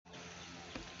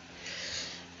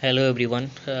Hello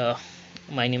everyone.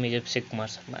 My name is Abhishek Kumar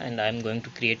Sharma and I'm going to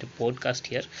create a podcast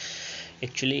here.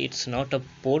 Actually, it's not a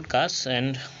podcast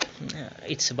and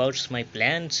it's about my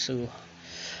plans.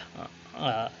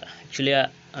 Actually,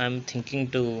 I'm thinking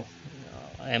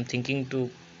to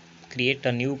create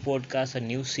a new podcast, a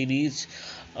new series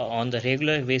on the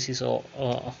regular basis or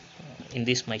in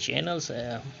this my channels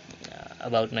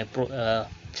about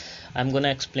I'm gonna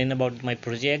explain about my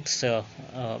projects,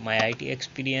 my IT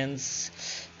experience,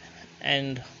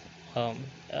 and um,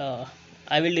 uh,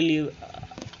 I will tell you.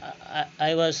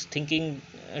 I was thinking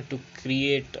to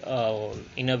create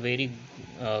in a very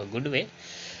good way.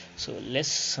 So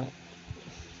let's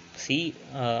see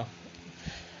how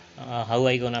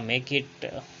I gonna make it.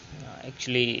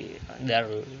 Actually, there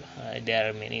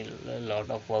are many lot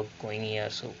of work going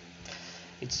here, so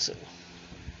it's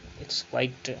it's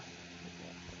quite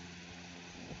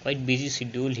busy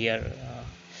schedule here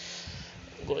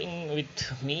going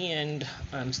with me, and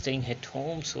I'm staying at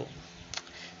home. So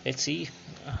let's see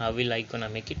how will I gonna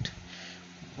make it.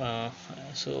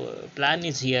 So plan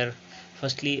is here.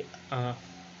 Firstly,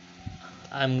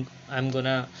 I'm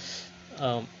gonna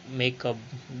make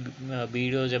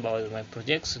videos about my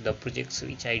projects, the projects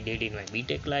which I did in my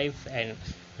BTech life, and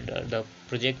the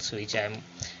projects which I'm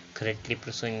currently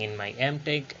pursuing in my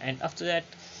MTech. And after that,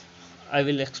 I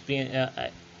will explain.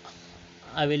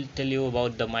 I will tell you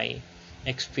about my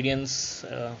experience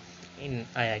in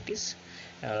IITs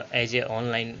as a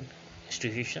online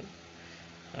institution,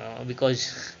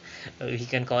 because we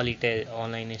can call it a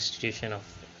online institution of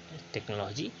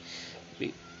technology,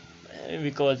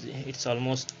 because it's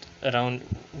almost around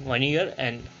 1 year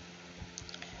and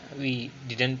we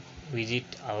didn't visit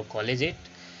our college yet,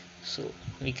 so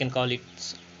we can call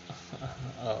it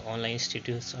online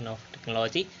institution of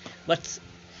technology. But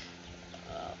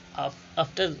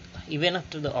after, even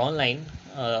after the online,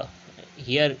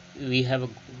 here we have a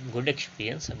good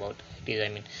experience about it is, I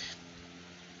mean,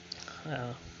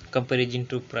 uh, comparison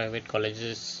to private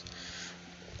colleges,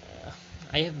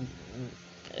 I have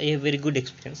I have very good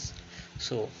experience.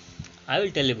 So I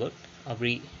will tell you about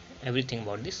every everything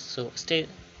about this. So stay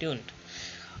tuned.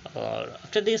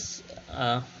 After this,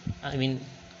 I mean,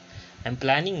 I'm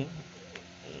planning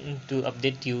to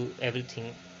update you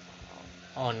everything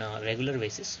on a regular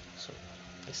basis. So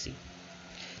let's see.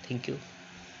 Thank you.